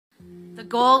The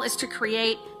goal is to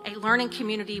create a learning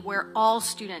community where all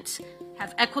students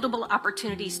have equitable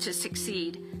opportunities to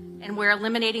succeed, and we're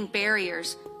eliminating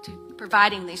barriers to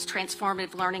providing these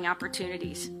transformative learning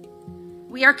opportunities.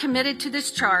 We are committed to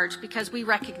this charge because we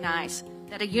recognize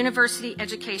that a university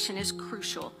education is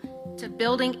crucial to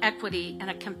building equity in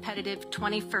a competitive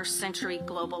 21st century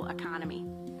global economy.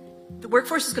 The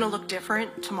workforce is going to look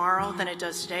different tomorrow than it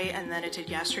does today and than it did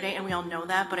yesterday, and we all know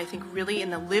that, but I think really in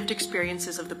the lived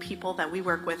experiences of the people that we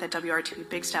work with at WRTP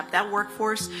Big Step, that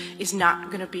workforce is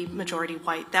not going to be majority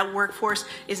white. That workforce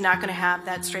is not going to have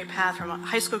that straight path from a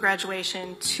high school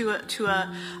graduation to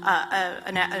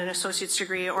an associate's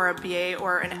degree or a BA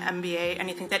or an MBA,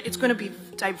 anything. That it's going to be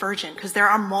divergent because there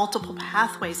are multiple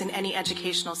pathways in any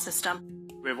educational system.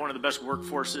 We have one of the best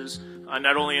workforces,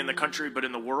 not only in the country, but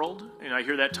in the world. And I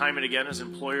hear that time and again as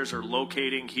employers are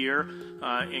locating here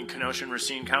in Kenosha and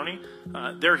Racine County.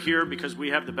 They're here because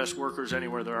we have the best workers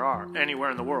anywhere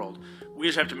in the world. We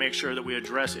just have to make sure that we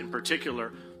address in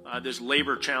particular this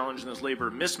labor challenge and this labor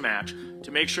mismatch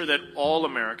to make sure that all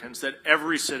Americans, that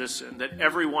every citizen, that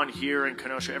everyone here in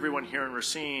Kenosha, everyone here in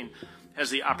Racine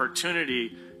has the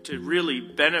opportunity to really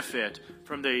benefit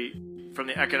from the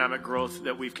economic growth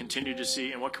that we've continued to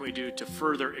see, and what can we do to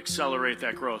further accelerate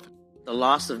that growth. The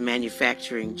loss of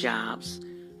manufacturing jobs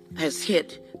has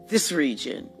hit this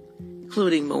region,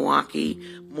 including Milwaukee,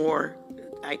 more,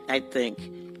 I think,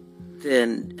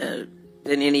 than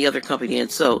any other company. And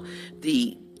so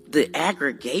the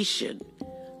aggregation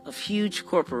of huge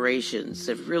corporations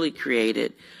have really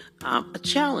created a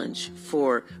challenge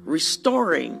for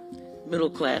restoring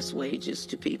middle-class wages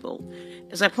to people.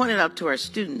 As I pointed out to our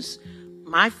students,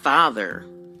 my father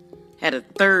had a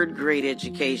third-grade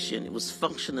education. It was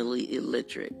functionally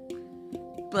illiterate,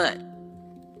 but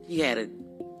he had a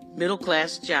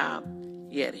middle-class job.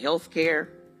 He had health care.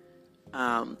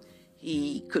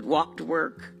 He could walk to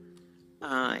work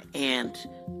and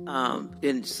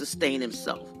sustain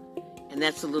himself. And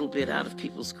that's a little bit out of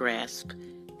people's grasp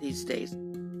these days.